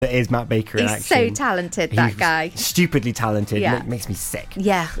that is Matt Baker in action. He's so talented, that guy. Stupidly talented. Yeah. Makes me sick.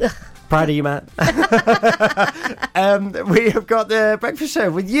 Yeah. Proud of you, Matt. We have got the breakfast show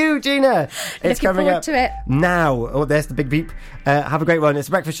with you, Gina. It's Looking coming forward up to it. now. Oh, there's the big beep. Have a great one. It's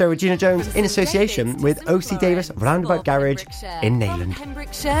the breakfast show with Gina Jones in association with OC Davis Roundabout Garage in Neyland.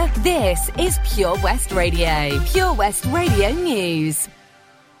 Pembrokeshire, this is Pure West Radio. Pure West Radio News.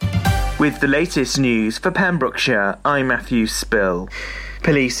 With the latest news for Pembrokeshire, I'm Matthew Spill.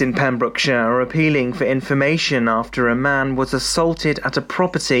 Police in Pembrokeshire are appealing for information after a man was assaulted at a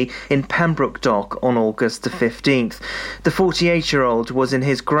property in Pembroke Dock on August the 15th. The 48-year-old was in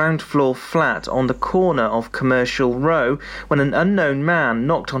his ground floor flat on the corner of Commercial Row when an unknown man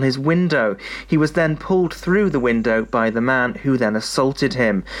knocked on his window. He was then pulled through the window by the man who then assaulted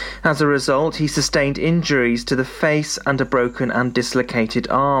him. As a result, he sustained injuries to the face and a broken and dislocated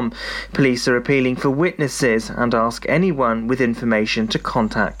arm. Police are appealing for witnesses and ask anyone with information to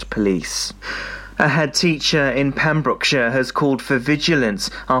contact police. A head teacher in Pembrokeshire has called for vigilance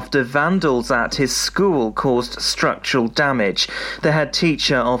after vandals at his school caused structural damage. The head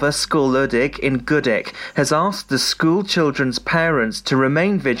teacher of Ysgol Udig in Goodwick has asked the school children's parents to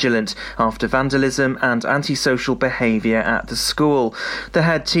remain vigilant after vandalism and antisocial behaviour at the school. The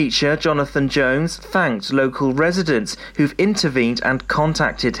head teacher, Jonathan Jones, thanked local residents who've intervened and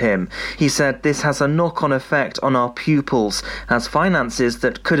contacted him. He said this has a knock-on effect on our pupils, as finances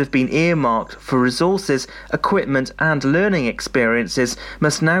that could have been earmarked for resources, equipment and learning experiences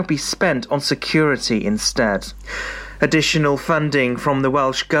must now be spent on security instead. Additional funding from the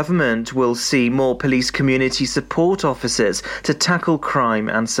Welsh Government will see more police community support officers to tackle crime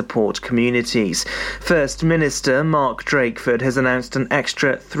and support communities. First Minister Mark Drakeford has announced an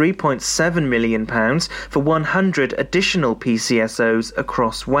extra £3.7 million for 100 additional PCSOs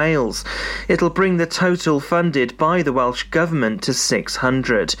across Wales. It'll bring the total funded by the Welsh Government to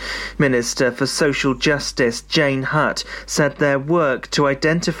 600. Minister for Social Justice Jane Hutt said their work to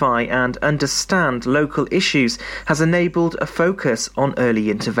identify and understand local issues has enabled a focus on early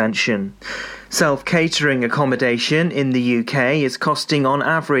intervention. Self-catering accommodation in the UK is costing on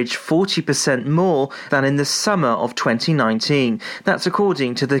average 40% more than in the summer of 2019. That's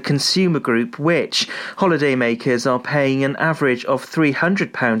according to the consumer group Which. Holidaymakers are paying an average of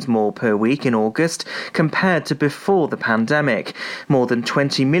 £300 more per week in August compared to before the pandemic. More than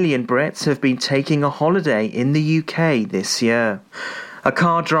 20 million Brits have been taking a holiday in the UK this year. A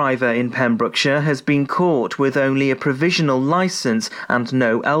car driver in Pembrokeshire has been caught with only a provisional licence and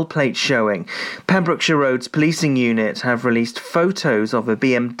no L-plate showing. Pembrokeshire Roads Policing Unit have released photos of a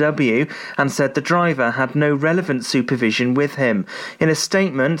BMW and said the driver had no relevant supervision with him. In a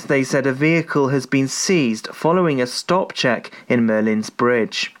statement, they said a vehicle has been seized following a stop check in Merlin's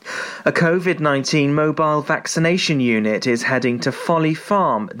Bridge. A COVID-19 mobile vaccination unit is heading to Folly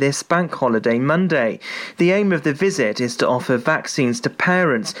Farm this bank holiday Monday. The aim of the visit is to offer vaccines to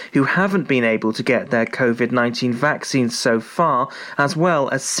parents who haven't been able to get their COVID-19 vaccines so far, as well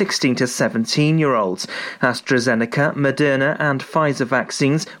as 16 to 17-year-olds. AstraZeneca, Moderna and Pfizer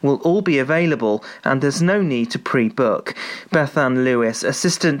vaccines will all be available and there's no need to pre-book. Beth Ann Lewis,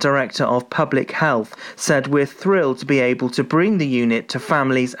 Assistant Director of Public Health, said we're thrilled to be able to bring the unit to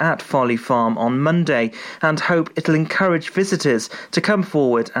families at Folly Farm on Monday and hope it'll encourage visitors to come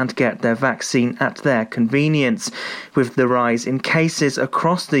forward and get their vaccine at their convenience. With the rise in cases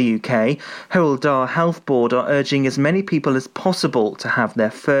across the UK, Hywel Dda Health Board are urging as many people as possible to have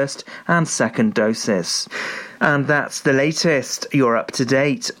their first and second doses. And that's the latest. You're up to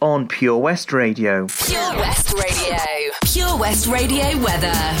date on Pure West Radio. Pure West Radio. Pure West Radio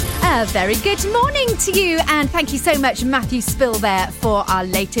weather. A very good morning to you, and thank you so much, Matthew Spill, there for our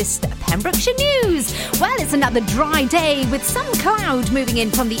latest Pembrokeshire news. Well, it's another dry day with some cloud moving in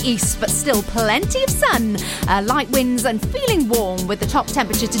from the east, but still plenty of sun, light winds and feeling warm with the top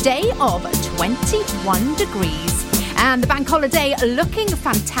temperature today of 21 degrees. And the bank holiday looking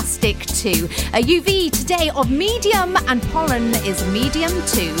fantastic too. A UV today of medium and pollen is medium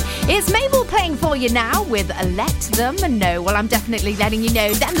too. Is Mabel playing for you now with Let Them Know? Well, I'm definitely letting you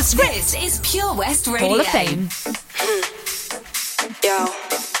know. Then the script. This is Pure West Radio. Hall of Fame. Yo.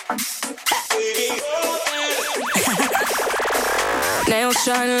 Nails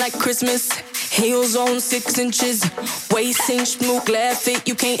shine like Christmas. Heels on 6 inches. Waist cinched, move glad fit.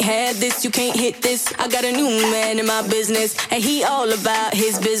 You can't have this, you can't hit this. I got a new man in my business, and he all about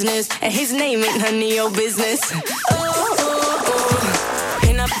his business, and his name ain't none of your business. Oh, oh, oh.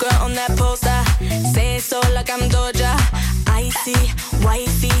 Pin up girl on that poster. Say it so like I'm Doja. Icy,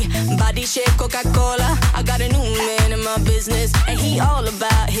 wifey, body shape Coca-Cola. I got a new man in my business, and he all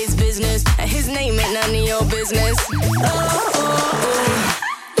about his business, and his name ain't none of your business. Oh, oh, oh.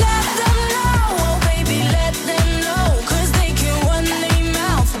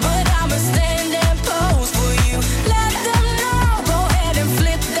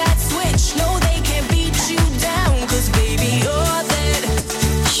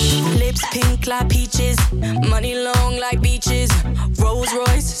 pink like peaches, money long like beaches, Rolls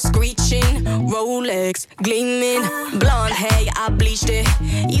Royce screeching, Rolex gleaming, blonde hair, I bleached it.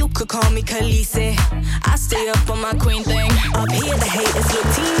 You could call me Khaleesi. I stay up on my queen thing. Up here the haters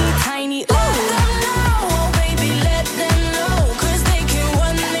look teeny tiny. Ooh. Let them know, oh baby, let them know, 'cause they can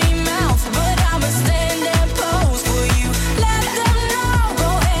run their mouth, but I'ma stand and pose for you. Let them know, go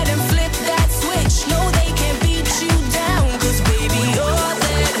ahead and flip that switch. No, they can't beat you down, 'cause baby, you're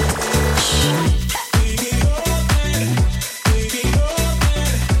that.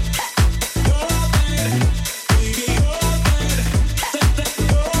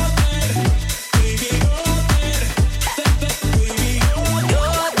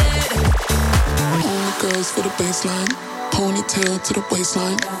 For the baseline, ponytail to the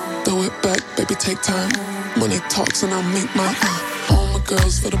waistline. Throw it back, baby, take time. Money talks and I make mine. All my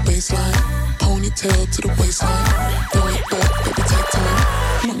girls for the baseline, ponytail to the waistline. Throw it back, baby, take time.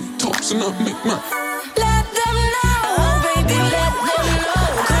 Money talks and I make mine. Let them know, oh baby, let them know,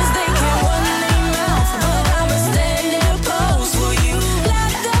 'cause they can run their mouth, but I'ma stand and pose for you.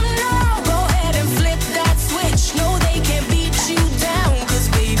 Let them know, go ahead and flip that switch. No, they can't beat you down, 'cause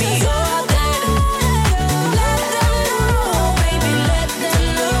baby, you're that.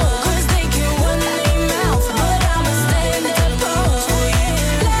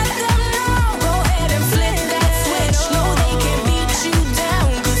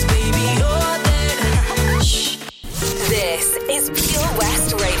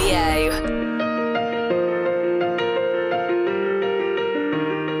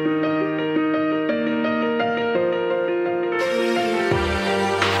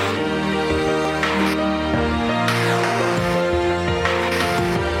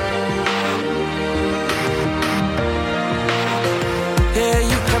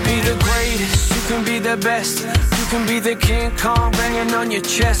 The best, you can be the King Kong banging on your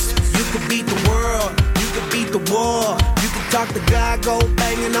chest. You could beat the world, you could beat the war. You can talk to God, go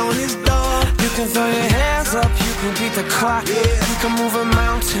banging on his door. You can throw your hands up, you can beat the clock. Yeah. You can move a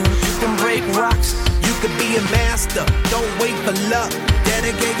mountain, you can break rocks. You could be a master, don't wait for luck.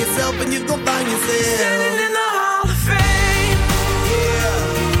 Dedicate yourself and you gon' find yourself standing in the Hall of Fame. Yeah.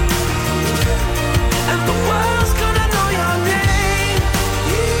 And the world's gonna know your name.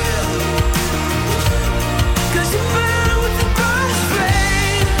 You burn with the brightest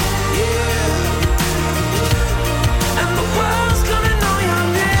flame, yeah. And the world's gonna know your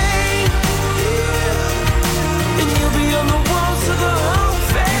name, yeah. And you'll be on the walls of the Hall of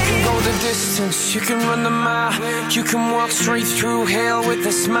Fame. You can go the distance, you can run the mile. You can walk straight through hell with a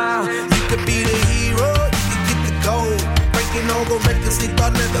smile. You could be the hero, you can get the gold. Breaking all the records they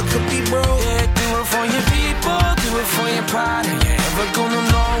thought never could be broke. Yeah, do it for your people, do it for your pride. Are you ever gonna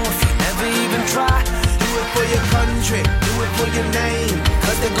know if you never even try? Do it for your country, do it for your name,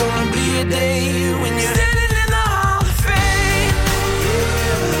 'cause there's gonna be a day when you're standing in the Hall of Fame,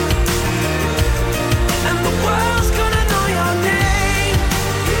 yeah. And the world's gonna know your name,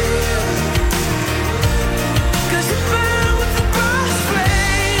 yeah. 'Cause you burn with the brightest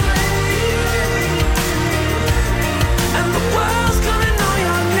flame, yeah. And the world's gonna know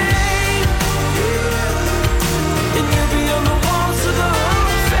your name, yeah. And you'll be on the walls of the Hall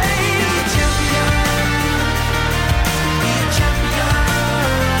of Fame. Be a champion.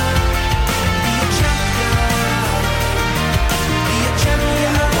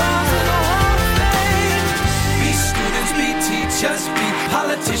 Just be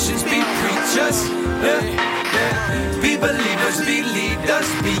politicians, be preachers, be believers, be leaders,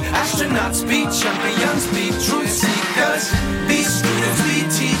 be astronauts, be champions, be truth seekers, be students, be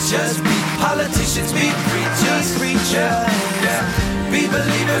teachers, be politicians, be preachers, be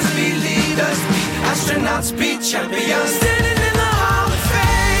believers, be leaders, be astronauts, be champions, standing in the Hall of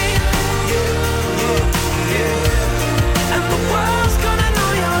Fame, and the world's gonna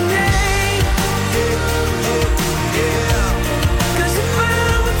know your name.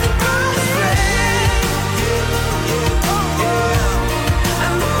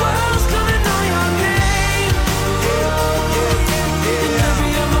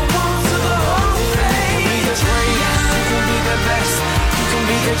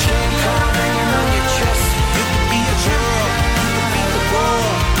 The King Kong hanging on your chest. You can be a hero, you can beat the war.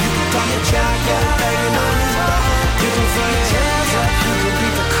 You can talk a giant banging on his door. You can throw your hands up, you can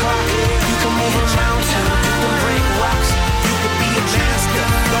beat the clock. You can move a mountain, you can break rocks. You can be a master,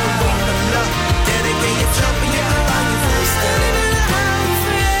 don't wait for luck. Dedicate yourself and you can find yourself standing in the Hall of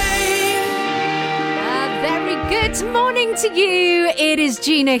Fame. Very good morning to you. It is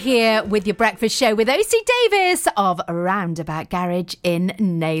Gina here with your breakfast show with OC Davis of Roundabout Garage in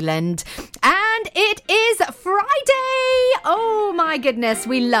Neyland. And And it is Friday. Oh my goodness,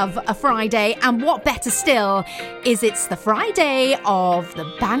 we love a Friday. And what better still is it's the Friday of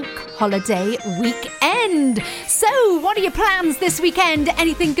the bank holiday weekend. So what are your plans this weekend?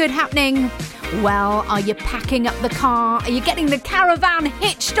 Anything good happening? Well, are you packing up the car? Are you getting the caravan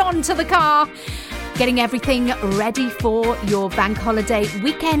hitched onto the car? Getting everything ready for your bank holiday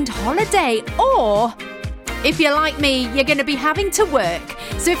weekend holiday? Or if you're like me, you're going to be having to work.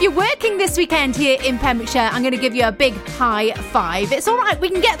 So if you're working this weekend here in Pembrokeshire, I'm going to give you a big high five. It's all right, we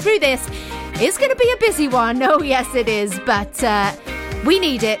can get through this. It's going to be a busy one. Oh, yes, it is. But we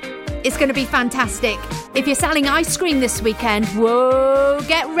need it. It's going to be fantastic. If you're selling ice cream this weekend, whoa,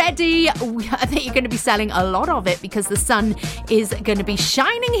 get ready. I think you're going to be selling a lot of it because the sun is going to be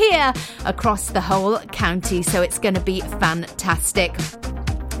shining here across the whole county. So it's going to be fantastic.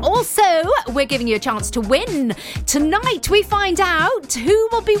 Also, we're giving you a chance to win. Tonight, we find out who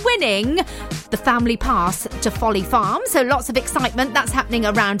will be winning the family pass to Folly Farm. So lots of excitement. That's happening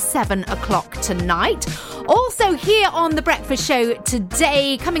around 7 o'clock tonight. Also, here on The Breakfast Show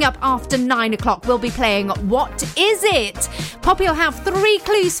today, coming up after 9 o'clock, we'll be playing What Is It? Poppy will have 3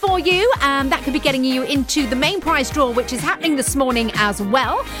 clues for you, and that could be getting you into the main prize draw, which is happening this morning as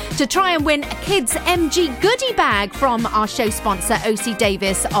well, to try and win a Kids MG goodie bag from our show sponsor, OC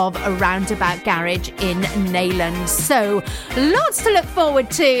Davis of Roundabout Garage in Neyland. So lots to look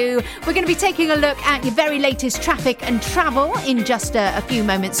forward to. We're going to be taking a look at your very latest traffic and travel in just a few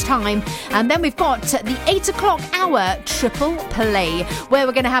moments' time. And then we've got the 8 o'clock hour triple play, where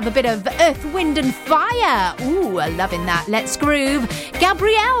we're going to have a bit of Earth, Wind and Fire. Ooh, loving that. Let's groove.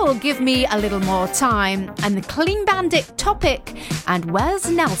 Gabrielle, Give Me a Little More Time. And the Clean Bandit Topic. And Wes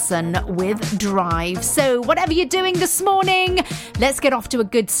Nelson with Drive. So whatever you're doing this morning, let's get off to a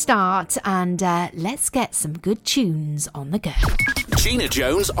good start and let's get some good tunes on the go. Gina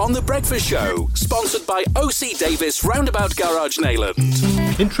Jones on The Breakfast Show, sponsored by OC Davis Roundabout Garage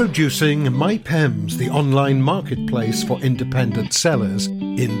Neyland. Introducing My Pems, the online marketplace for independent sellers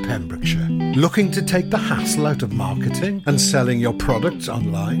in Pembrokeshire. Looking to take the hassle out of marketing and selling your products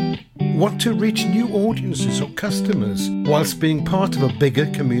online? Want to reach new audiences or customers whilst being part of a bigger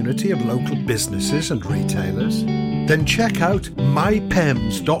community of local businesses and retailers? Then check out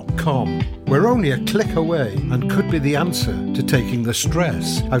mypems.com. We're only a click away and could be the answer to taking the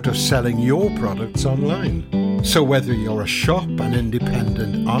stress out of selling your products online. So whether you're a shop, an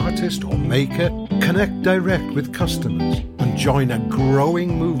independent artist or maker, connect direct with customers and join a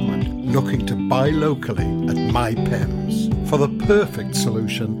growing movement looking to buy locally at MyPems. For the perfect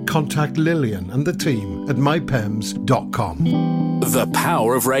solution, contact Lillian and the team at mypems.com. The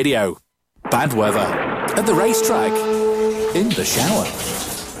power of radio. Bad weather. At the racetrack. In the shower.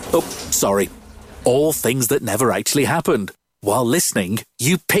 Oh, sorry. All things that never actually happened. While listening,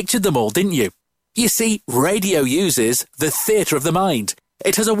 you pictured them all, didn't you? You see, radio uses the theatre of the mind.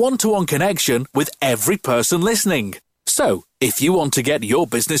 It has a one-to-one connection with every person listening. So, if you want to get your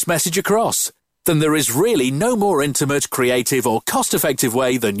business message across, then there is really no more intimate, creative or cost-effective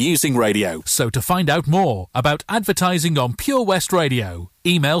way than using radio. So to find out more about advertising on Pure West Radio,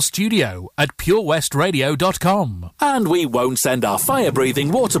 email studio@purewestradio.com. And we won't send our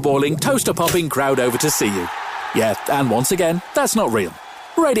fire-breathing, water-boiling, toaster-popping crowd over to see you. Yeah, and once again, that's not real.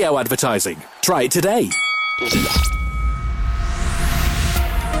 Radio advertising. Try it today.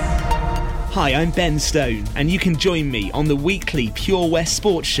 Hi, I'm Ben Stone, and you can join me on the weekly Pure West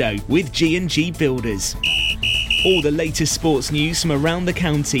Sports Show with G&G Builders. All the latest sports news from around the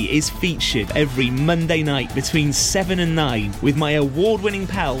county is featured every Monday night between 7 and 9 with my award-winning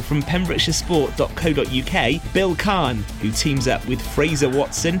pal from pembrokeshiresport.co.uk, Bill Kahn, who teams up with Fraser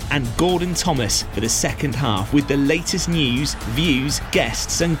Watson and Gordon Thomas for the second half with the latest news, views,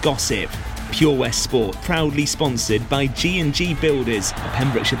 guests and gossip. Pure West Sport, proudly sponsored by G&G Builders, a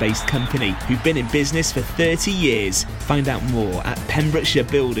Pembrokeshire-based company who've been in business for 30 years. Find out more at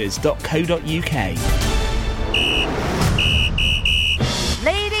pembrokeshirebuilders.co.uk.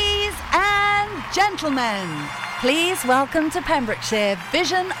 Ladies and gentlemen, please welcome to Pembrokeshire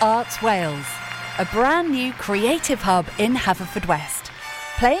Vision Arts Wales, a brand new creative hub in Haverfordwest,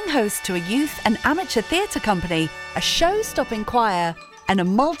 playing host to a youth and amateur theatre company, a show-stopping choir, and a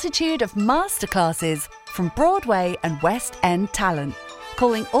multitude of masterclasses from Broadway and West End talent,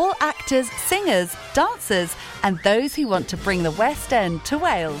 calling all actors, singers, dancers and those who want to bring the West End to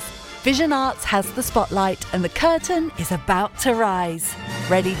Wales. Vision Arts has the spotlight and the curtain is about to rise.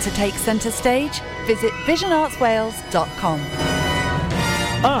 Ready to take centre stage? Visit visionartswales.com.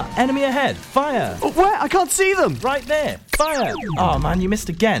 Ah, enemy ahead. Fire. Where? I can't see them. Right there. fire! Oh man, you missed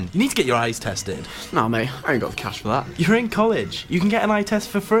again. You need to get your eyes tested. Nah, mate, I ain't got the cash for that. You're in college. You can get an eye test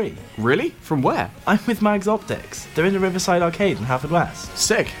for free. Really? From where? I'm with Mags Optics. They're in the Riverside Arcade in Haverfordwest.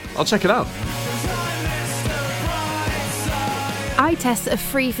 Sick. I'll check it out. Eye tests are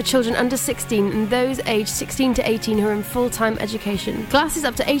free for children under 16 and those aged 16 to 18 who are in full-time education. Glasses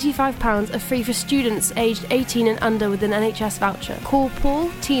up to £85 are free for students aged 18 and under with an NHS voucher. Call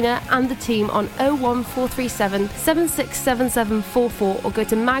Paul, Tina and the team on 01437 767744 or go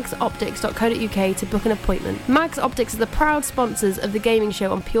to magsoptics.co.uk to book an appointment. Mags Optics are the proud sponsors of the gaming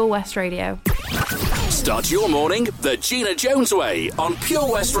show on Pure West Radio. Start your morning the Gina Jones way on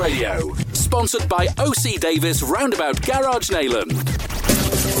Pure West Radio. Sponsored by OC Davis Roundabout Garage Neyland.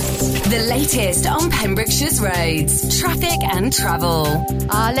 The latest on Pembrokeshire's roads, traffic and travel.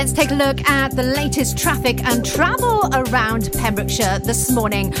 Let's take a look at the latest traffic and travel around Pembrokeshire this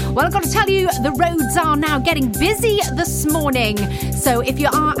morning. Well, I've got to tell you, the roads are now getting busy this morning. So if you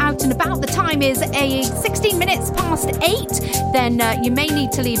are out and about, the time is 16 minutes past 8, then you may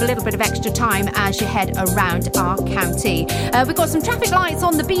need to leave a little bit of extra time as you head around our county. We've got some traffic lights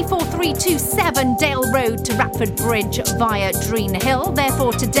on the B4327 Dale Road to Ratford Bridge via Dreen Hill.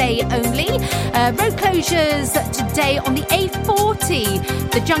 Therefore, today only. Road closures today on the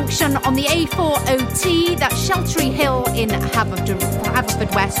A40, the junction on the A4OT, that's Sheltry Hill in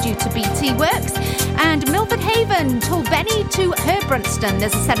Haverfordwest due to BT works, and Milford Haven, Tolbenny to Herbrunston.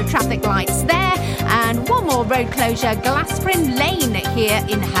 There's a set of traffic lights there, and one more road closure, Glassfrin Lane here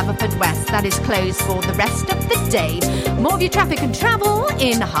in Haverfordwest. That is closed for the rest of the day. More of your traffic and travel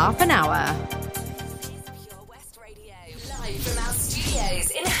in half an hour. From our studios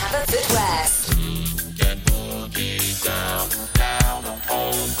in Haverfordwest. Get boogie down, down the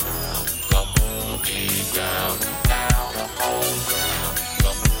whole ground. The boogie down, down the whole ground.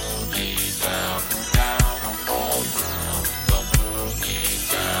 The boogie down, down the whole ground. The boogie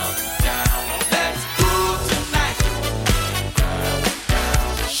down, down. Let's groove tonight.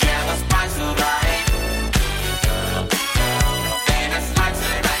 Share the spice of life. And it's like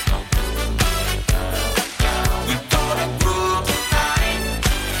tonight. We're gonna groove tonight.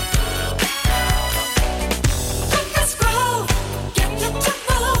 Let's groove. Get you to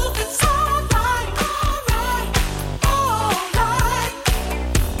move. It's alright, alright, alright.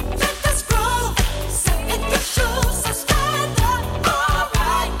 Let us groove. Sit in your shoes and stand up.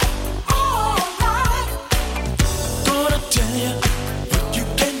 Alright, alright. Gonna tell you what you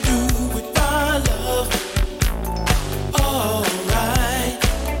can do with my love. Alright.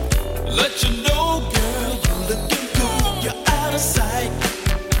 Let you know, girl, you're looking good. You're out of sight.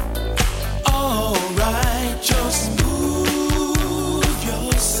 Alright, just move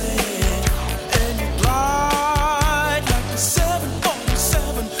yourself and you glide like a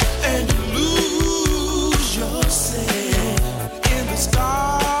 747 and you lose yourself in the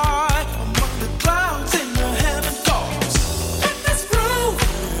sky among the clouds in the heaven cause. Let this groove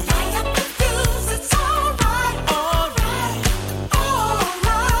light up the fuse. It's alright, alright,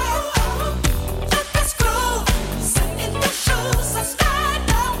 alright. Let this groove sit in your shoes and stand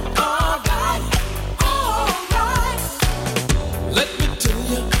up. Alright, alright. Let me tell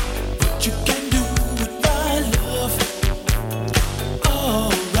you what you can do with my love.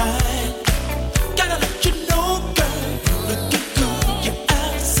 Alright. Gotta let you know, girl, you're looking good. You're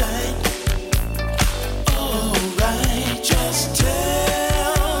out of sight. Alright. Just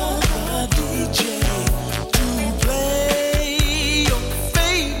tell the DJ to play your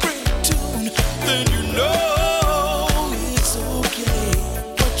favorite tune. Then you know it's okay.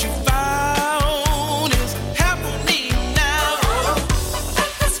 What you found is happening now.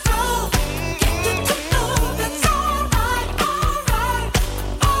 Let this go. Get you to move. It's alright, alright,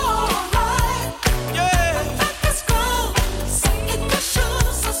 alright. Yeah. Let this go. Sit in your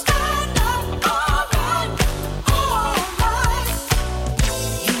shoes and stand up. Alright, alright.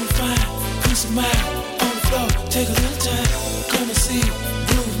 You find peace of mind on the floor. Take a little time. Come and see.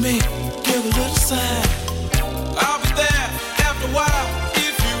 Move me. Give a little sign. I'll be there after a while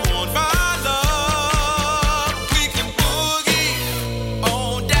if you want my love. We can boogie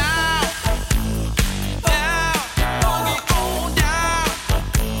on down, down, boogie on down,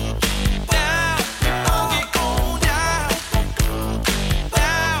 down, boogie on down,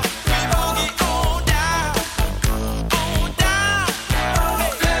 down, we boogie on down.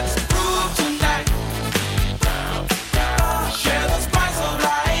 Let's groove tonight. Share the spice of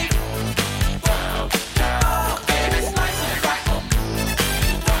life.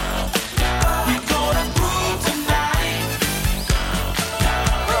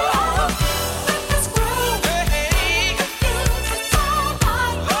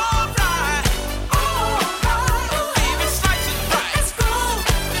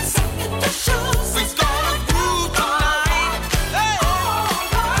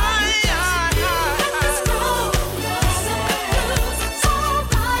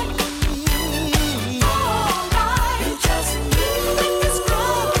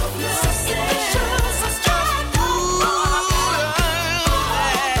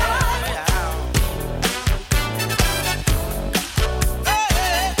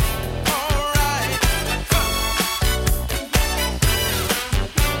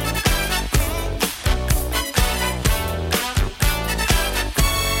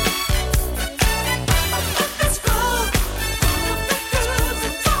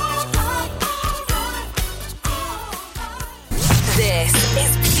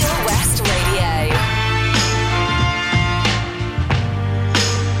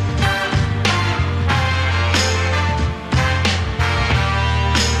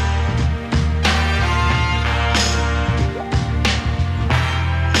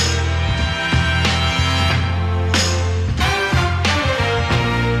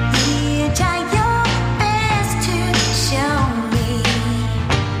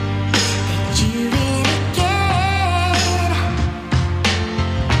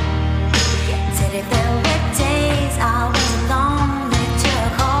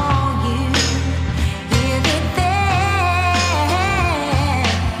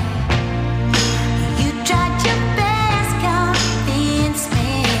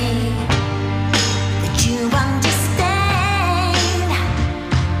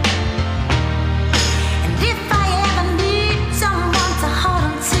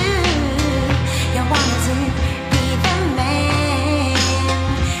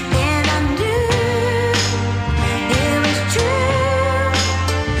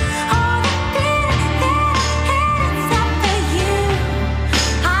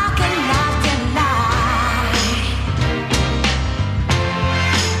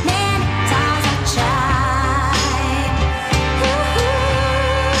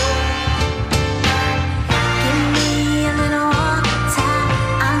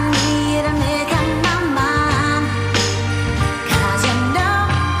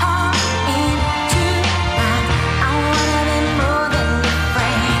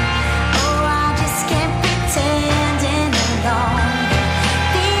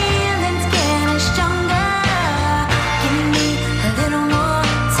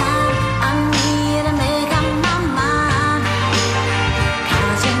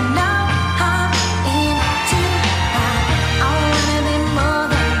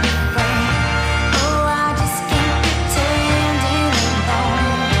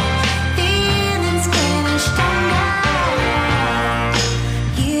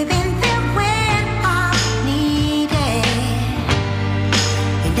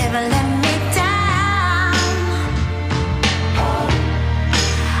 never let me down.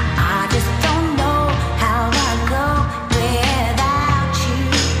 I just don't know how I go without you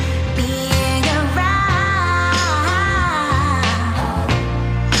being around.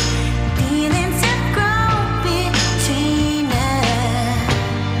 Feelings have grown between us,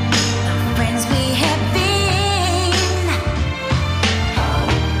 the friends we have been.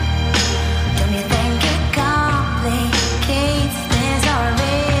 Don't you think it complicates things, or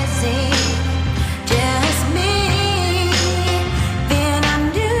is it just me? Then I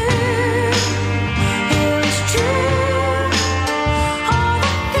knew it was true. All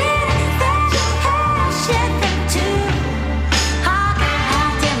the feelings that you had, shared them too. How could I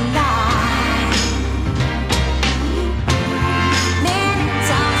deny? Many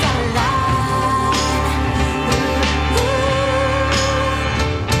times I lied.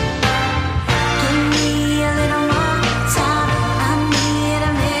 Give me a little more time. I need to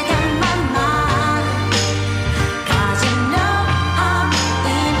make up my mind. 'Cause you know I'm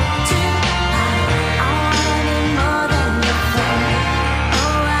into I wanna be more than your friend.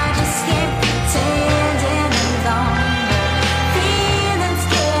 Oh, I just can't pretend any longer. Feelings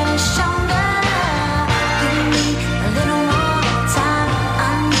getting stronger. Give me a little more time. I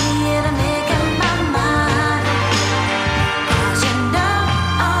need to make up my mind. 'Cause you know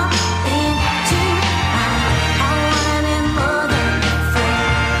I'm into I wanna be more than your friend.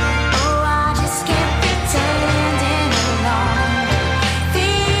 Oh, I just can't pretend any longer.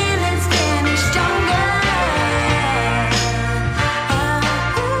 Feelings getting stronger.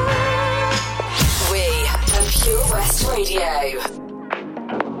 We are Pure West Radio.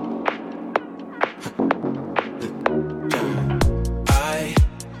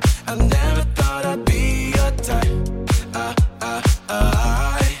 I never thought I'd be your type.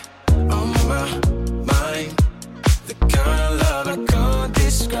 On my mind, the kind of love I can't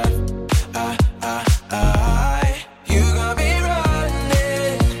describe. You got me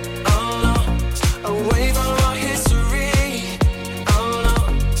running, oh no, away from our history, oh no,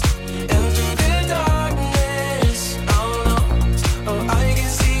 and through the darkness, oh no, oh I can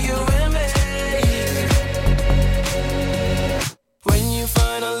see you in me. When you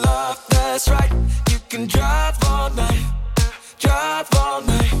find a love that's right, you can drive all night, drive all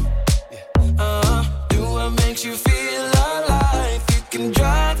night. Do what makes you feel alive. You can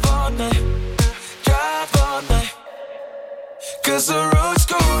drive all night, drive all night. 'Cause the road's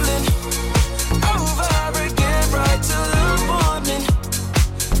calling over again, right till the morning,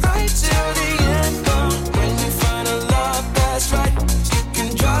 right till the end. When you find a love that's right, you can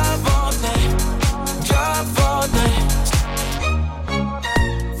drive all night, drive all night.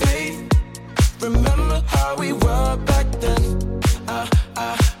 Faith, remember how we were back then.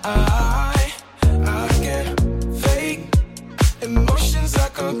 I get fake emotions I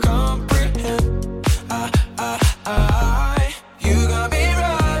can't comprehend. You got me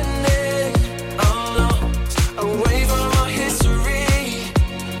running, oh no, away from our history,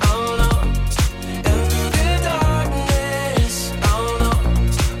 oh no, and through the darkness, oh no,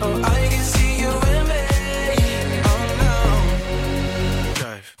 oh I can see you in me, oh no.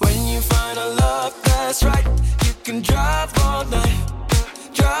 When you find a love that's right, you can drive all night,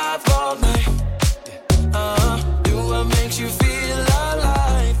 drive all night. Do what makes you feel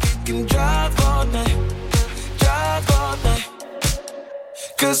alive. You can drive all night, drive all night.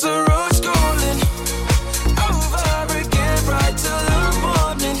 'Cause the road's calling over again, right till the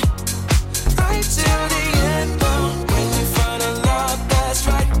morning, right till the end. When you find a love that's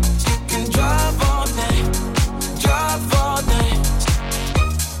right, you can drive all night, drive all night.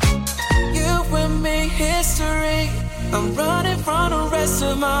 You and me, history. I'm running from the rest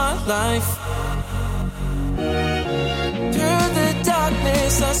of my life. Through the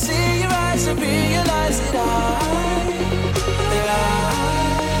darkness, I see your eyes and realize that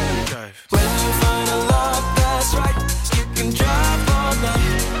when you find a love that's right, you can drive all night,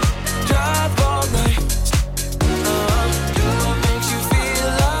 drive all night. Do what makes you feel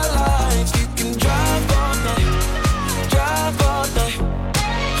alive. You can drive all night, drive all night.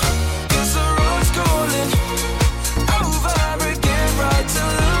 'Cause the road's calling over again, right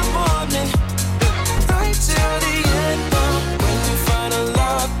till the morning, right till the end. When you find a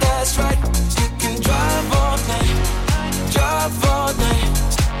love that's right, you can drive all night, drive all night,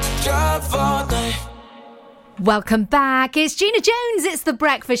 drive all night. Welcome back. It's Gina Jones. It's The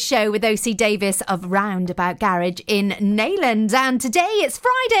Breakfast Show with OC Davis of Roundabout Garage in Neyland. And today it's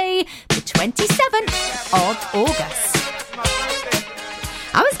Friday, the 27th of August.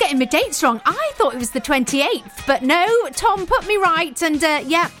 I was getting my dates wrong. I thought it was the 28th, but no, Tom put me right. And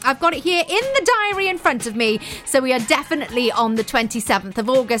yeah, I've got it here in the diary in front of me. So we are definitely on the 27th of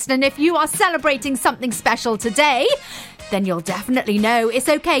August. And if you are celebrating something special today, then you'll definitely know. It's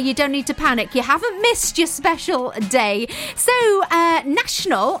okay, you don't need to panic. You haven't missed your special day. So,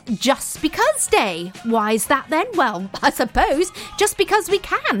 National Just Because Day. Why is that then? Well, I suppose just because we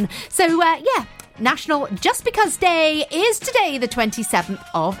can. So, yeah. National Just Because Day is today, the 27th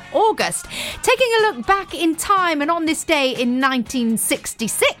of August. Taking a look back in time, and on this day in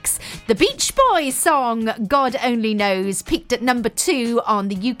 1966, the Beach Boys song God Only Knows peaked at number 2 on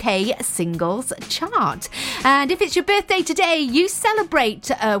the UK singles chart. And if it's your birthday today, you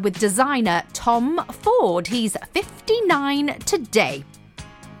celebrate with designer Tom Ford. He's 59 today.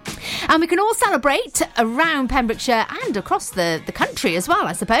 And we can all celebrate around Pembrokeshire and across the country as well,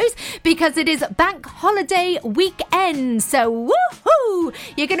 I suppose, because it is Bank Holiday Weekend. So, woohoo!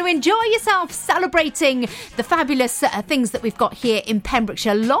 You're going to enjoy yourself celebrating the fabulous things that we've got here in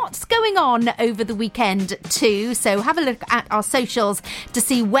Pembrokeshire. Lots going on over the weekend too. So have a look at our socials to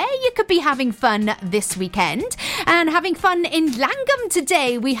see where you could be having fun this weekend. And having fun in Langham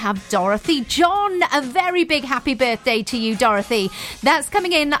today, we have Dorothy John. A very big happy birthday to you, Dorothy. That's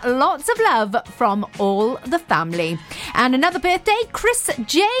coming in. Lots of love from all the family. And another birthday, Chris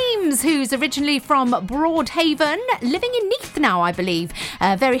James, who's originally from Broadhaven, living in Neath now, I believe.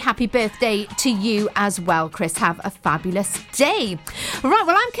 A very happy birthday to you as well, Chris. Have a fabulous day. Right,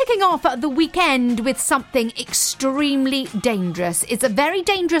 well, I'm kicking off the weekend with something extremely dangerous. It's a very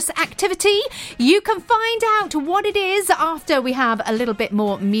dangerous activity. You can find out what it is after we have a little bit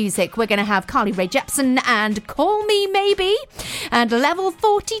more music. We're going to have Carly Rae Jepsen and Call Me Maybe. And level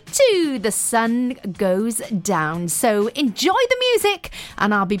 42, the sun goes down. So enjoy the music,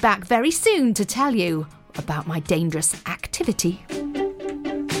 and I'll be back very soon to tell you about my dangerous activity.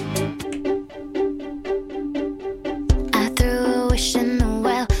 I threw a wish in the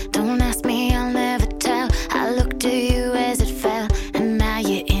well. Don't ask me, I'll never tell. I looked at you as it fell, and now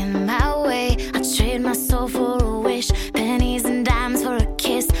you're in my way. I trade my soul for a wish, pennies and dimes for a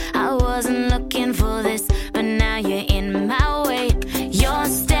kiss. I wasn't looking for this, but now you're in my way. Your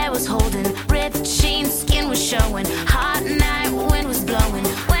stare was holding, ripped jeans, skin was showing. Hot night, wind was blowing.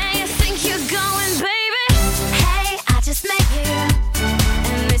 Where you think you're going, baby? Hey, I just met you,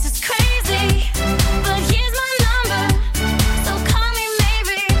 and this is crazy, but here's my number, so call me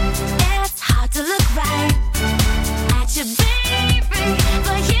maybe. It's hard to look right at you, baby,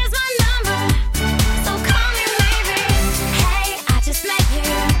 but here's my number, so call me maybe. Hey, I just met you,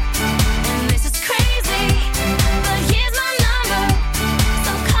 and this is crazy, but here's my number,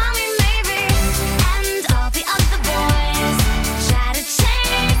 so call me maybe. And all the other boys try to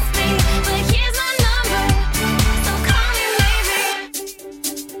chase me, but here's my number, so call me maybe.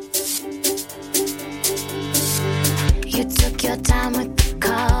 You took your time with the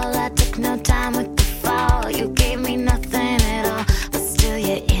call, I took no time with the fall. You gave me nothing at all, but still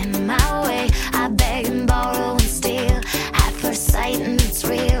you're in my way. I beg and borrow and steal at first sight, and it's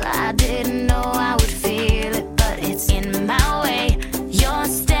real. I didn't know I would feel it, but it's in my way. Your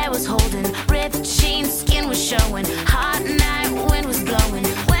stare was holding, ripped jeans, skin was showing. Hot night, wind was blowing.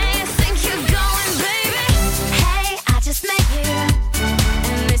 Where you think you're going, baby? Hey, I just met you,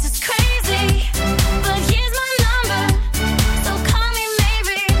 and this is crazy, but here's my number, so call me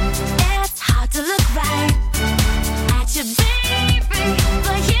maybe. It's hard to look right at you, baby,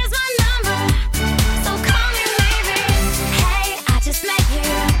 but here's my number, so call me maybe. Hey, I just met you,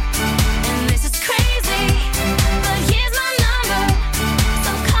 and this is crazy, but here's my number,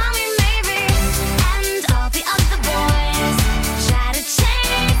 so call me maybe. And all the other boys try to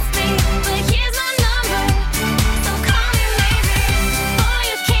chase me, but here's my number, so call me maybe. Before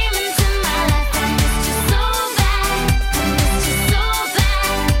you came into my life, I missed you so bad. I missed you so bad.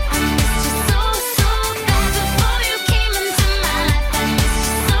 I missed you so, so bad. Before you came into my life, I missed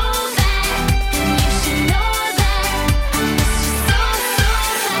you so bad. And you should know that I missed you so,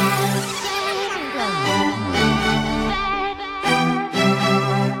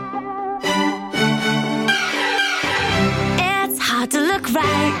 it's hard to look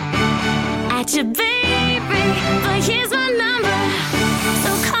right at you, baby, but here's my number, so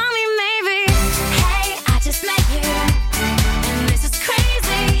call me maybe. Hey, I just met you, and this is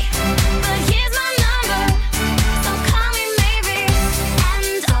crazy, but here's my number, so call me maybe.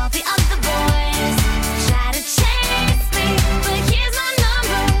 And all the other boys try to chase me, but here's my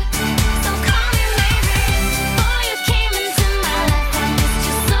number, so call me maybe. Before you came into my life, I missed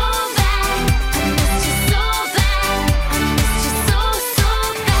you so bad. I missed you so bad. I missed you so, so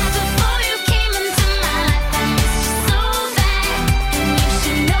bad. Before you came into my life, I missed you so bad. And you should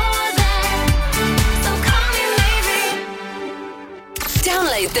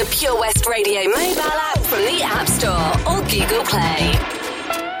Download the Pure West Radio mobile app from the App Store or Google Play.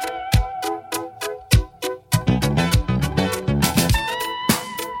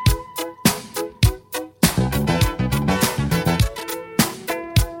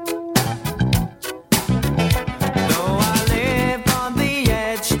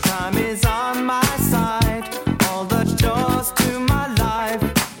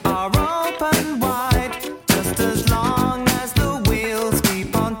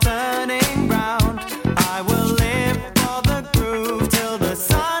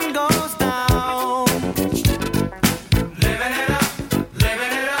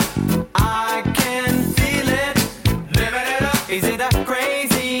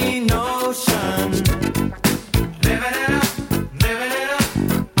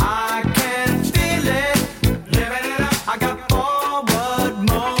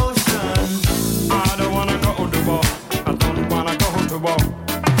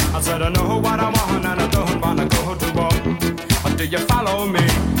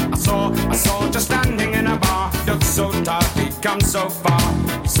 So far,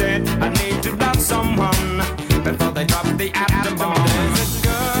 you said I need to love someone before they drop the atom bomb. There's a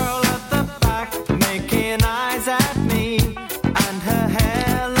girl at the back making eyes at me, and her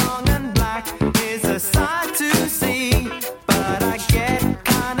hair long and black is a sight to see. But I get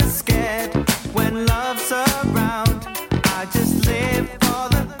kinda scared when love's around. I just live for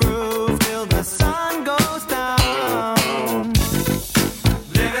the groove till the sun goes down.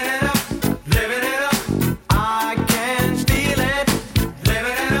 Living it up, living it up. I can feel it.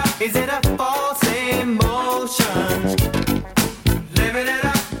 Is it a false emotion? Living it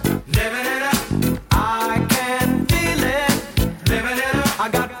up, living it up. I can feel it. Living it up. I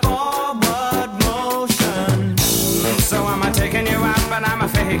got forward motion. So am I taking you out, but I'm a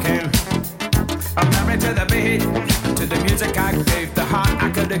faking. I'm married to the beat, to the music I gave, the heart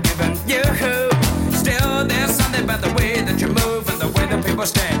I could have given you. Still, there's something about the way that you move and the way that people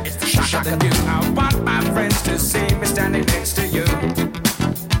stare. It's the shock of the new. I want my friends to see me standing next to you.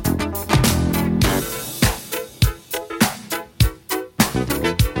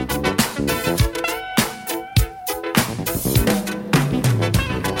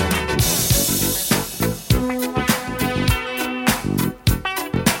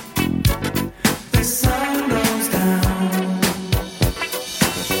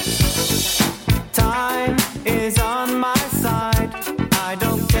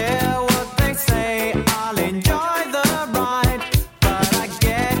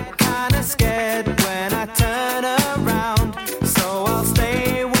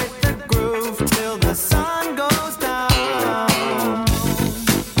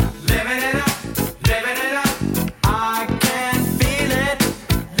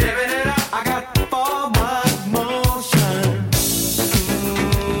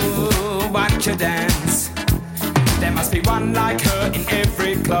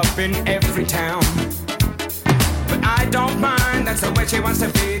 In every town, but I don't mind. That's the way she wants to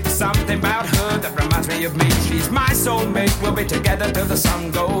be. There's something about her that reminds me of me. She's my soulmate. We'll be together till the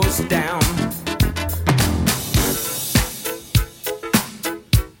sun goes down.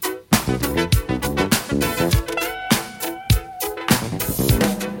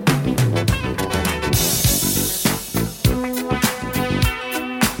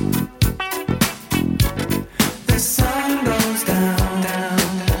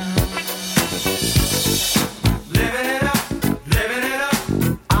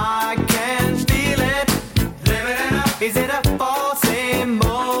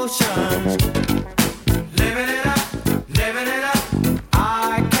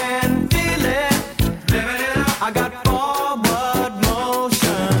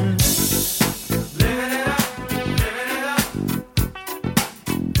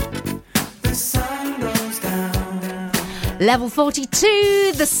 Level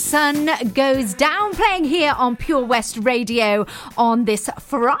 42, The Sun Goes Down, playing here on Pure West Radio on this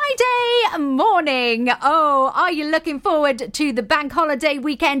Friday morning. Oh, are you looking forward to the bank holiday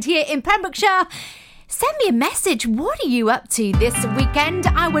weekend here in Pembrokeshire? Send me a message. What are you up to this weekend?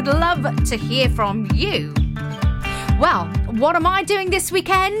 I would love to hear from you. Well, what am I doing this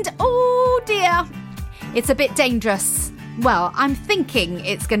weekend? Oh dear, it's a bit dangerous. Well, I'm thinking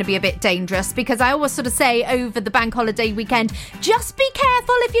it's going to be a bit dangerous because I always sort of say over the bank holiday weekend, just be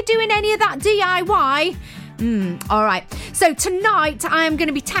careful if you're doing any of that DIY. All right. So tonight I am going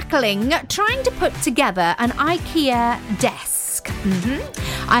to be trying to put together an IKEA desk.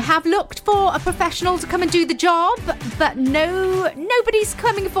 I have looked for a professional to come and do the job, but nobody's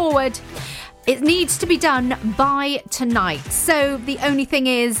coming forward. It needs to be done by tonight. So the only thing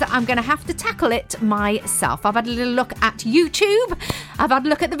is I'm going to have to tackle it myself. I've had a little look at YouTube. I've had a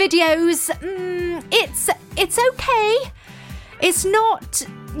look at the videos. It's okay. It's not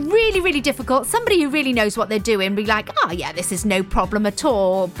really difficult. Somebody who really knows what they're doing be like, oh yeah, this is no problem at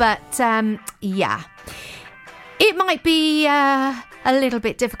all. But yeah, it might be a little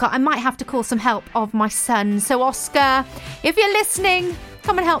bit difficult. I might have to call some help of my son. So Oscar, if you're listening,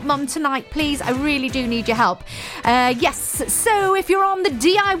 come and help Mum tonight, please. I really do need your help. Yes, so if you're on the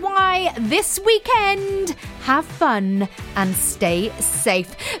DIY this weekend, have fun and stay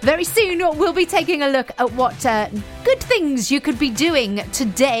safe. Very soon we'll be taking a look at what good things you could be doing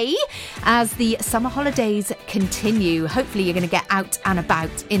today as the summer holidays continue. Hopefully you're going to get out and about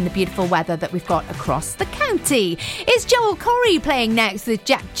in the beautiful weather that we've got across the county. It's Joel Corey playing next with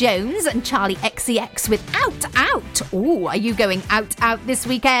Jack Jones and Charlie XCX with Out. Ooh, are you going out this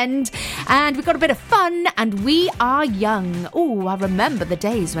weekend? And we've got a bit of fun and we are young. Ooh, I remember the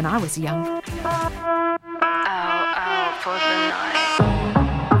days when I was young. Out for the night.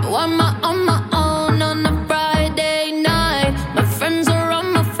 On my own on a Friday night. My friends are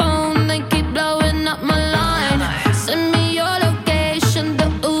on my phone, they keep blowing up my line. Send me your location, the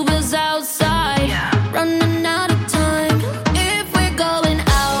Uber's outside. Running out of time. If we're going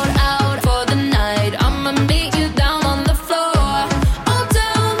out for the night, I'ma meet you down on the floor. Oh,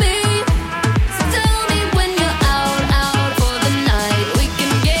 tell me when you're out for the night. We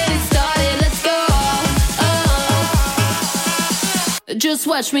can get it started, let's go. Just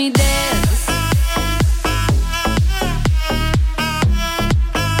watch me dance.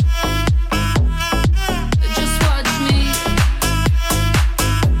 Just watch me.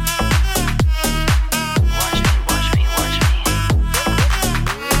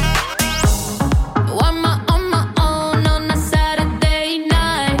 On my own on a Saturday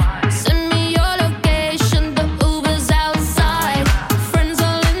night. Send me your location, the Uber's outside. Friends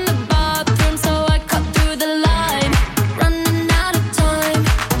all in the bathroom, so I cut through the line. Running out of time.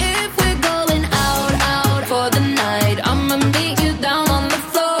 If we're going out for the night, I'ma meet you down on the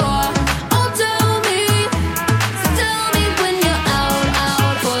floor. Oh, tell me when you're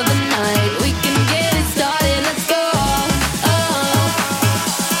out for the night. We can get it started, let's go.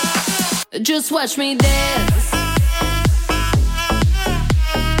 Just watch me dance.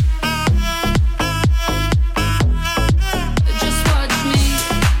 Just watch me.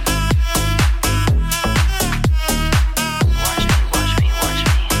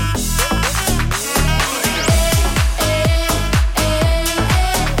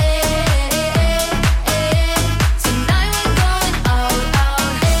 Tonight we're going out.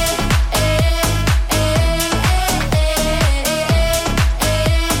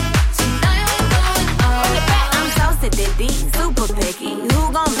 I'm so sedity, super picky. Who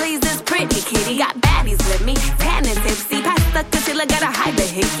gon' please this pretty kitty? Got baddies with me, tan and tipsy. Pass the concealer, gotta hide the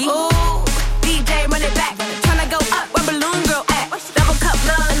hickey. Ooh, DJ run it back. Tryna go up where Balloon Girl at. Double cup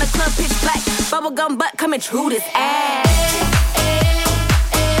love in the club, pitch black. Bubblegum butt coming true this ass.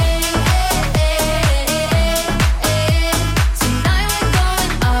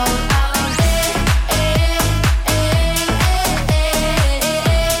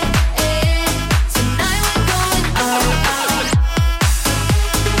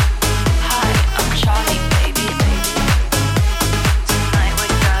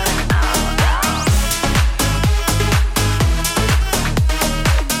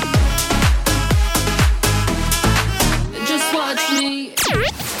 Just watch me.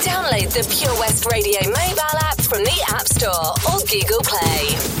 Download the Pure West Radio mobile app from the App Store or Google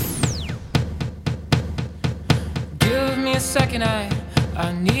Play. Give me a second, I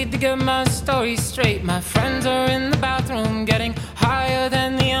need to get my story straight. My friends are in the bathroom getting higher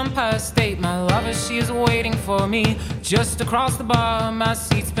than the Empire State. My lover, she is waiting for me just across the bar. My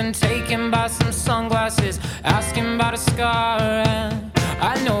seat's been taken by some sunglasses, asking about a scar. And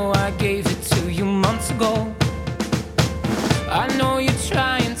I know I gave it to you months ago. I know you're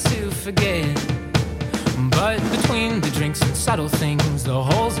trying to forget, but between the drinks and subtle things, the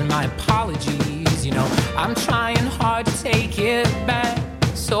holes in my apologies, you know, I'm trying hard to take it back.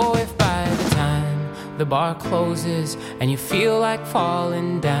 So if by the time the bar closes and you feel like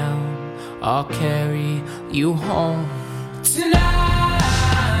falling down, I'll carry you home tonight.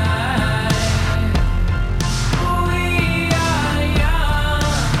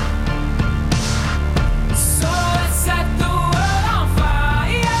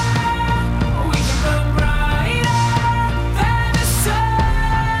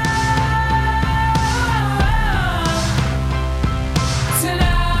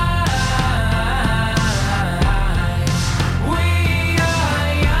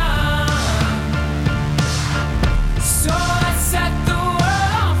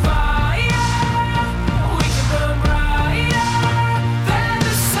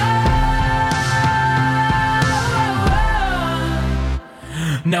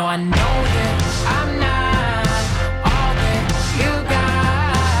 No, I know that I'm not all that you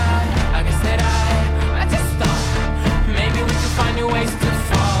got. I guess that I just thought maybe we could find new ways to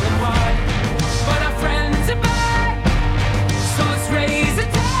fall apart. But our friends are back, so let's raise a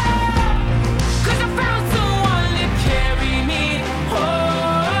toast. 'Cause I found someone to carry me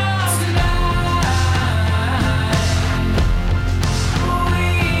home tonight.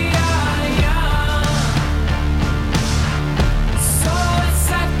 We are young, so let's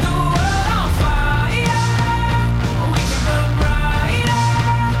set the world on fire. We can burn brighter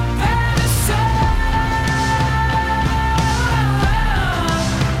than the sun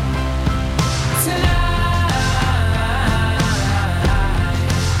tonight.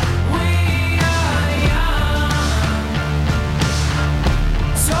 We are young,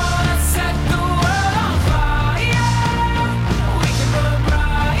 so let's set the world on fire. We can burn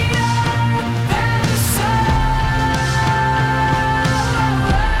brighter than the sun.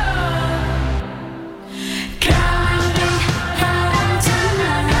 Coming home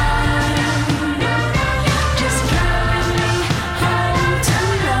tonight. Just coming home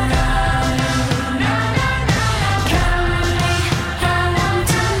tonight. Coming home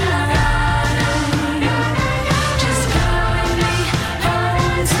tonight. Just coming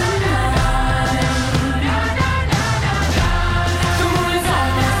home tonight. The moon is on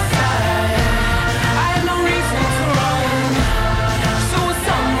my side. I have no reason to run. So will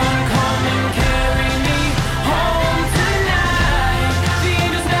someone come and carry me home tonight? The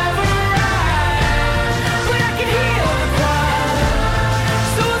angels never arrive, but I can hear the choir.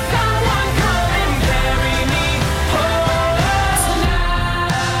 So will someone come and carry me home tonight?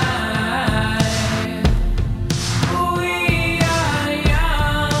 We are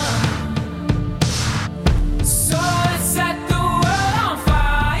young, so let's set the world on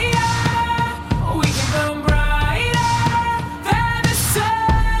fire. We can burn brighter than the sun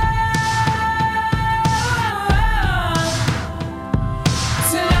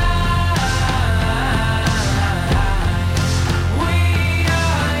tonight. We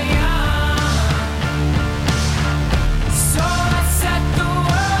are young, so let's set the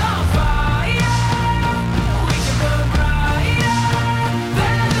world on fire. We can burn brighter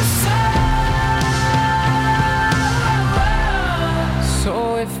than the sun. So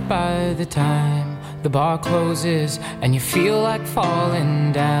if by the time the bar closes and you feel like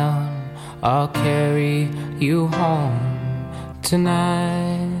falling down, I'll carry you home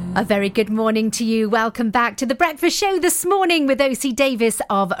tonight. A very good morning to you. Welcome back to The Breakfast Show this morning with OC Davis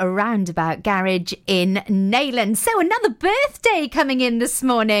of Roundabout Garage in Neyland. So another birthday coming in this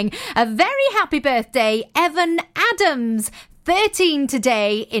morning. A very happy birthday, Evan Adams. 13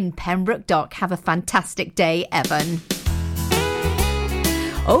 today in Pembroke Dock. Have a fantastic day, Evan.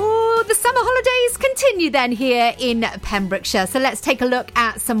 Oh, the summer holidays continue then here in Pembrokeshire. So let's take a look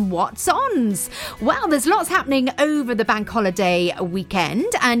at some what's ons. Well, there's lots happening over the bank holiday weekend,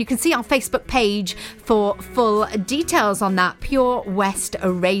 and you can see our Facebook page for full details on that. Pure West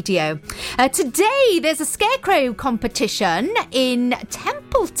Radio. Today, there's a scarecrow competition in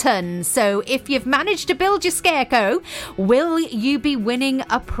Templeton. So if you've managed to build your scarecrow, will you be winning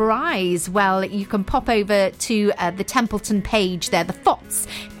a prize? Well, you can pop over to the Templeton page there, the FOTS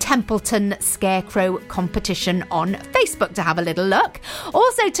Templeton Scarecrow Competition on Facebook to have a little look.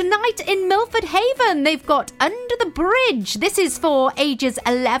 Also tonight in Milford Haven, they've got Under the Bridge. This is for ages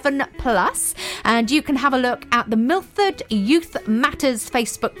 11 plus, and you can have a look at the Milford Youth Matters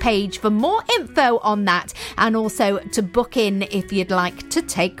Facebook page for more info on that, and also to book in if you'd like to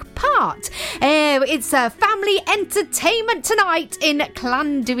take part. It's a family entertainment tonight in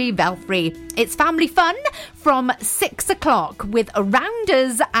Llandewey Belfry. It's family fun from 6 o'clock with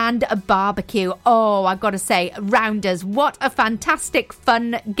rounders and a barbecue. Oh, I've got to say, rounders, what a fantastic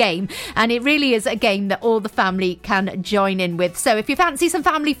fun game. And it really is a game that all the family can join in with. So if you fancy some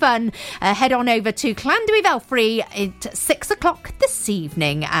family fun, head on over to Llandewey Belfry at 6 o'clock this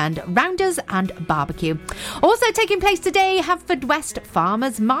evening, and rounders and barbecue. Also taking place today, Haverfordwest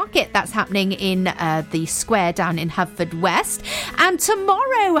Farmers Market. That's happening in the square down in Haverfordwest. And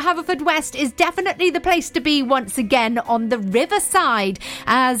tomorrow, Haverfordwest is definitely the place to be once again on the Riverside,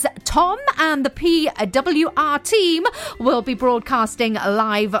 as Tom and the PWR team will be broadcasting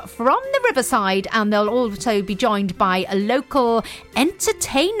live from the Riverside, and they'll also be joined by local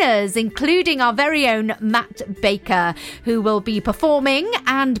entertainers, including our very own Matt Baker, who will be performing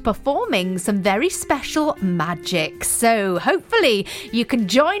some very special magic. So hopefully you can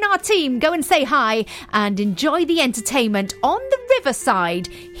join our team, go and say hi and enjoy the entertainment on the Riverside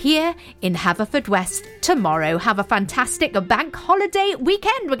here in in Haverfordwest tomorrow. Have a fantastic bank holiday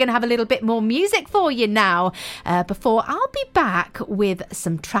weekend. We're going to have a little bit more music for you now before I'll be back with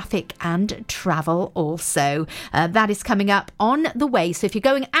some traffic and travel also. That is coming up on the way. So if you're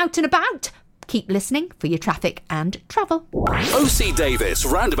going out and about, keep listening for your traffic and travel. OC Davis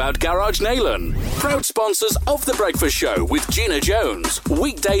Roundabout Garage Neyland. Proud sponsors of The Breakfast Show with Gina Jones.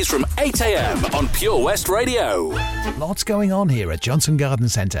 Weekdays from 8 a.m. on Pure West Radio. Lots going on here at Johnson Garden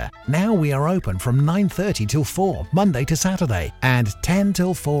Centre. Now we are open from 9:30 till 4, Monday to Saturday, and 10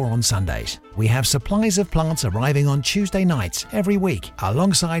 till 4 on Sundays. We have supplies of plants arriving on Tuesday nights every week,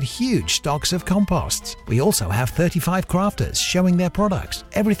 alongside huge stocks of composts. We also have 35 crafters showing their products,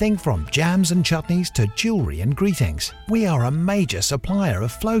 everything from jams and chutneys to jewellery and greetings. We are a major supplier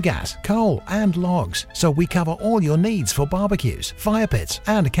of flow gas, coal and logs, so we cover all your needs for barbecues, fire pits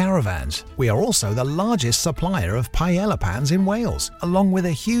and caravans. We are also the largest supplier of paella pans in Wales, along with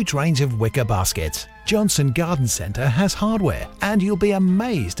a huge range of wicker baskets. Johnson Garden Centre has hardware, and you'll be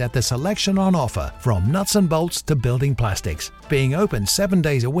amazed at the selection on offer, from nuts and bolts to building plastics. Being open 7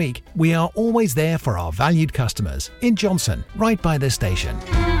 days a week, we are always there for our valued customers. In Johnson, right by the station.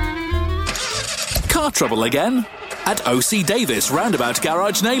 Car trouble again? At OC Davis Roundabout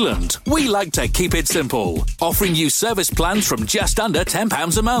Garage Neyland, we like to keep it simple, offering you service plans from just under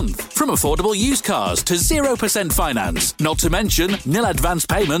 £10 a month, from affordable used cars to 0% finance, not to mention nil advance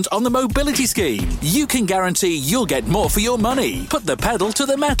payment on the mobility scheme. You can guarantee you'll get more for your money. Put the pedal to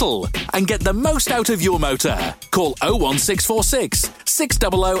the metal and get the most out of your motor. Call 01646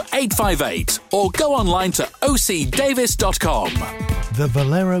 600 858 or go online to ocdavis.com. The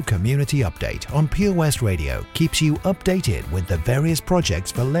Valero Community Update on Pure West Radio keeps you updated with the various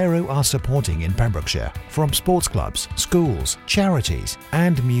projects Valero are supporting in Pembrokeshire, from sports clubs, schools, charities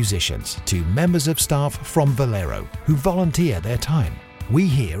and musicians to members of staff from Valero who volunteer their time. We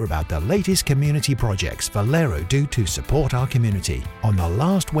hear about the latest community projects Valero do to support our community on the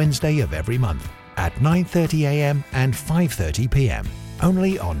last Wednesday of every month at 9:30 a.m. and 5:30 p.m.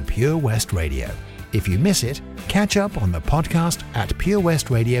 only on Pure West Radio. If you miss it, catch up on the podcast at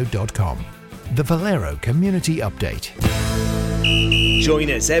purewestradio.com. The Valero Community Update. Join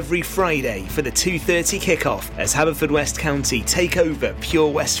us every Friday for the 2:30 kickoff as Haverfordwest County take over Pure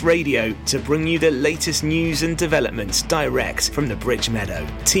West Radio to bring you the latest news and developments direct from the Bridge Meadow.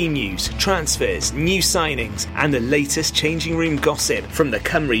 Team news, transfers, new signings and the latest changing room gossip from the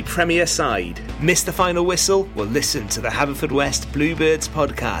Cymru Premier side. Miss the final whistle? Well, listen to the Haverfordwest Bluebirds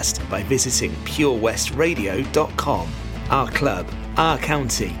podcast by visiting purewestradio.com. Our club, our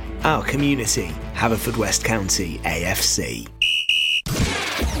county, our community. Haverfordwest County AFC.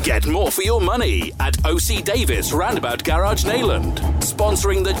 Get more for your money at OC Davis Roundabout Garage Neyland,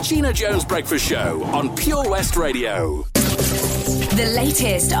 sponsoring the Gina Jones Breakfast Show on Pure West Radio. The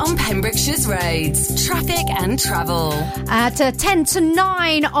latest on Pembrokeshire's roads, traffic and travel. At 10 to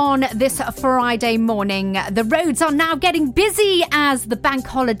 9 on this Friday morning, the roads are now getting busy as the bank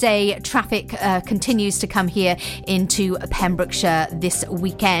holiday traffic continues to come here into Pembrokeshire this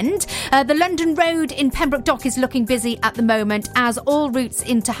weekend. The London Road in Pembroke Dock is looking busy at the moment, as all routes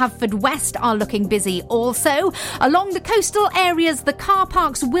into Haverfordwest are looking busy also. Along the coastal areas, the car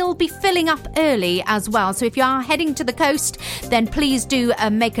parks will be filling up early as well. So if you are heading to the coast, then please do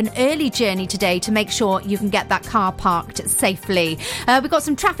make an early journey today to make sure you can get that car parked safely. We've got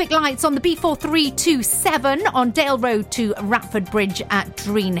some traffic lights on the B4327 on Dale Road to Ratford Bridge at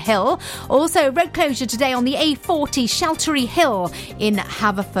Dreen Hill. Also, road closure today on the A40 Sheltery Hill in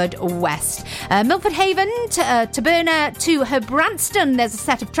Haverfordwest. Milford Haven to Taberna to Herbranston, there's a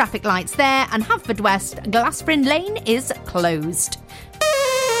set of traffic lights there, and Haverfordwest Glassfrin Lane is closed.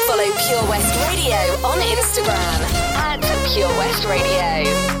 Follow Pure West Radio on Instagram at Pure West Radio.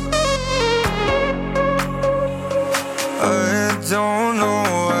 I don't know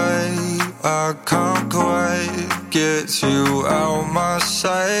why I can't quite get you out my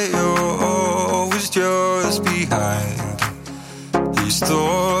sight. You're always just behind. These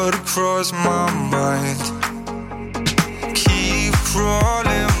thoughts cross my mind. Keep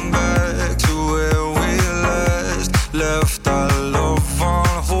crawling back to where we left our love on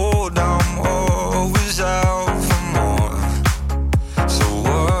hold. I'm always out for more. So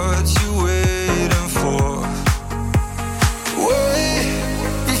what you waiting for? Wait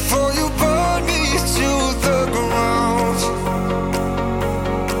before you burn me to the ground.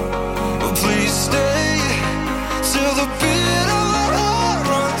 Please stay till the beat of my heart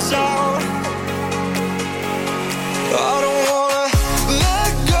runs out.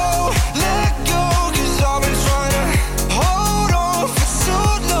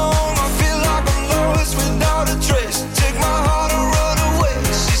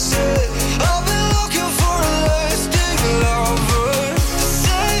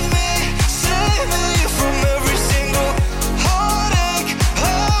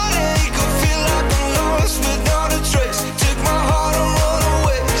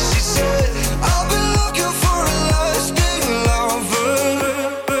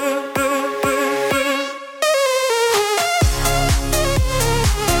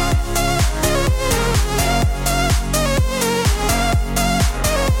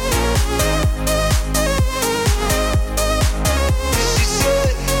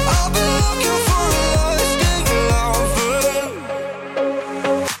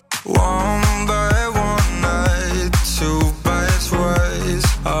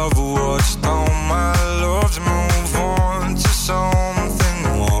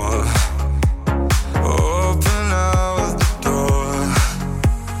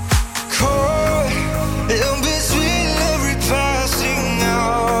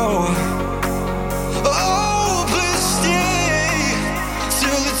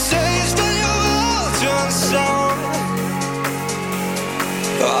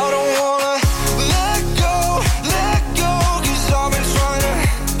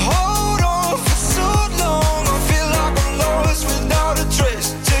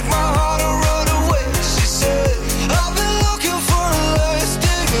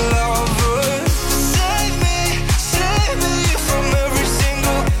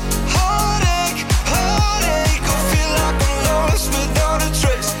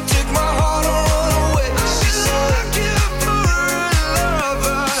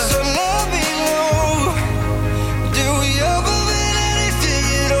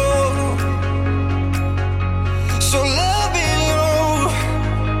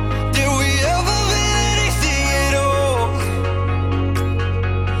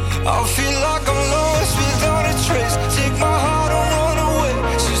 I feel like I'm lost without a trace. Take my heart and run away.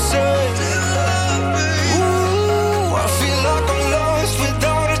 She said, ooh, I feel like I'm lost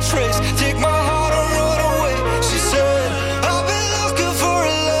without a trace. Take my heart and run away. She said, I've been looking for a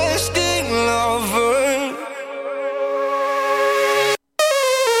lasting lover.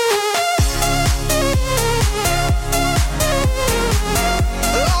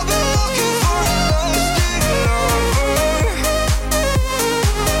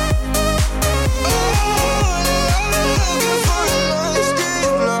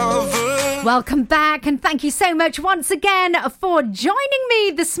 Welcome back, and thank you so much once again for joining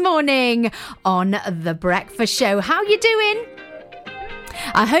me this morning on The Breakfast Show. How you doing?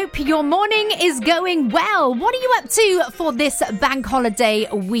 I hope your morning is going well. What are you up to for this bank holiday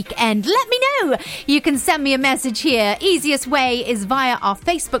weekend? Let me know. You can send me a message here. Easiest way is via our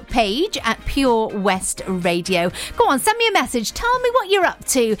Facebook page at Pure West Radio. Go on, send me a message. Tell me what you're up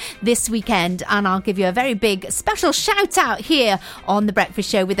to this weekend, and I'll give you a very big special shout out here on The Breakfast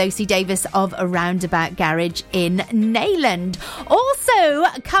Show with OC Davis of Roundabout Garage in Neyland. Also,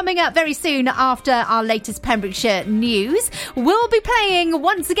 coming up very soon after our latest Pembrokeshire news, we'll be playing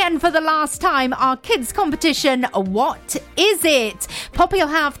once again for the last time our kids competition, What Is It? Poppy will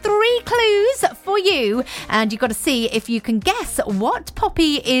have 3 clues for you, and you've got to see if you can guess what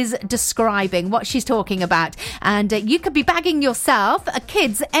Poppy is describing, what she's talking about. And you could be bagging yourself a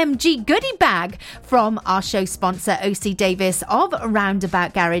kids MG goodie bag from our show sponsor OC Davis of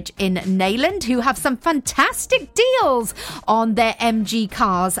Roundabout Garage in Neyland, who have some fantastic deals on their MG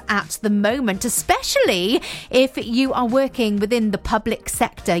cars at the moment, especially if you are working within the public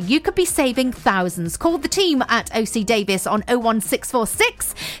sector. You could be saving thousands. Call the team at OC Davis on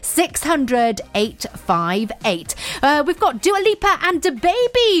 01646 600 858. We've got Dua Lipa and Da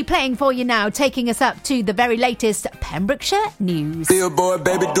Baby playing for you now, taking us up to the very latest Pembrokeshire news. Billboard,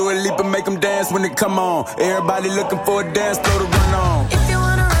 baby, Dua Lipa, make them dance when they come on. Everybody looking for a dance floor to run on. If you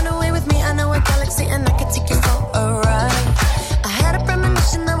wanna run away with me, I know a galaxy and I can take you for a ride. I had a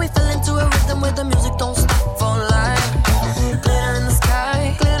premonition that we fell into a rhythm where the music don't stop for life. Glitter in the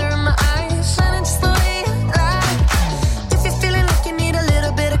sky, glitter in my eyes, shining just the way you like. If you're feeling like you need a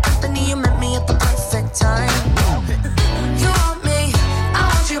little bit of company, you met me at the perfect time. You want me, I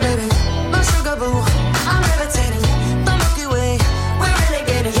want you, baby. My sugar boo, I'm levitating. The Milky Way, we're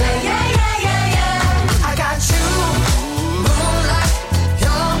renegading. Yeah, yeah, yeah, yeah, yeah. I got you, moonlight,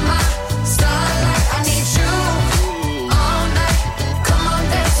 you're my starlight. I need you all night. Come on,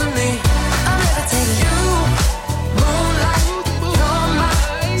 dance with me. I'm levitating. You, moonlight, you're my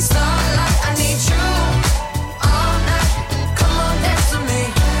starlight. I need you all night. Come on, dance with me.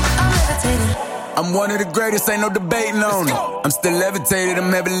 I'm levitating. I'm one of the greatest, ain't no debating on it. I'm still levitated,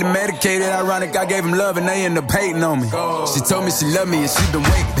 I'm heavily medicated. Ironic, I gave him love and they end up hating on me. She told me she loved me and she been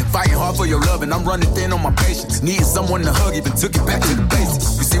waiting. Been fighting hard for your love and I'm running thin on my patience. Needing someone to hug, even took it back to the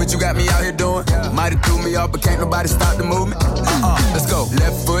basics. You see what you got me out here doing? Might have threw me off, but can't nobody stop the movement. Let's go.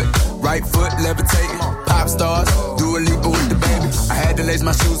 Left foot, right foot, levitating. Pop stars, Dua Lipa with the baby. I had to lace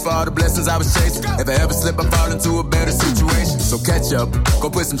my shoes for all the blessings I was chasing. If I ever slip, I fall into a better situation. So catch up, go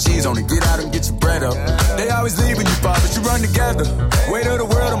put some cheese on it, get out and get your bread up. They always leaving you far, but you run together. Weight of the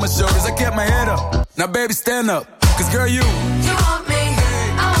world on my shoulders, I kept my head up. Now baby, stand up, cause girl, you want me,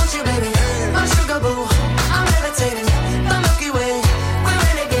 I want you, baby. My sugar boo, I'm levitating. The Milky Way, we're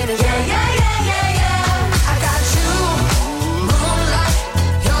renegading. Yeah, yeah, yeah, yeah, yeah. I got you, moonlight,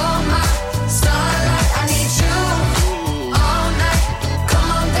 you're my starlight. I need you all night.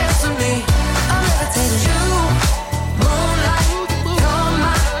 Come on, dance with me. I'm levitating. You, moonlight, you're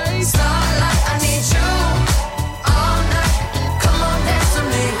my starlight. I need you all night. Come on, dance with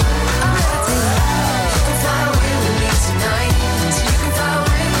me. I'm levitating. You can fly away with me tonight. So you can fly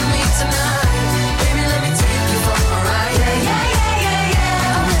away with me tonight. Baby, let me take you for a ride. Yeah, yeah, yeah, yeah,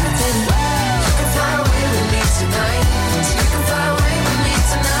 yeah. I'm levitating. You can fly away with me tonight. So you can fly away with me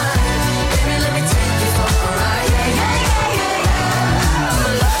tonight. Baby, let me take you for a ride. Yeah, yeah, yeah, yeah, yeah.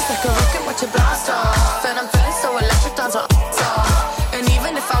 My love is like a rocket, watch it blast off. And I'm feeling so electric, dance my off. And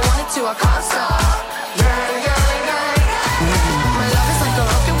even if I wanted to, I can't stop. Yeah, yeah, yeah, yeah. My love is like a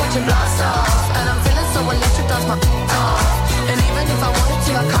rocket, watch it blast off. And I'm feeling so electric, dance my off. And even if I wanted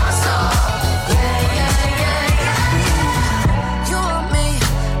to, I can't stop. Yeah, yeah, yeah, yeah. You want me,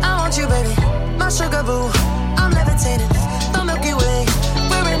 I want you, baby. My sugar boo, I'm levitating. The Milky Way,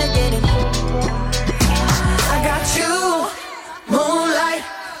 we're renegading. I got you, moonlight,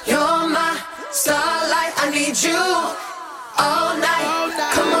 you're my starlight. I need you all night.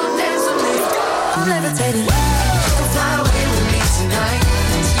 Come on, dance with me. I'm levitating.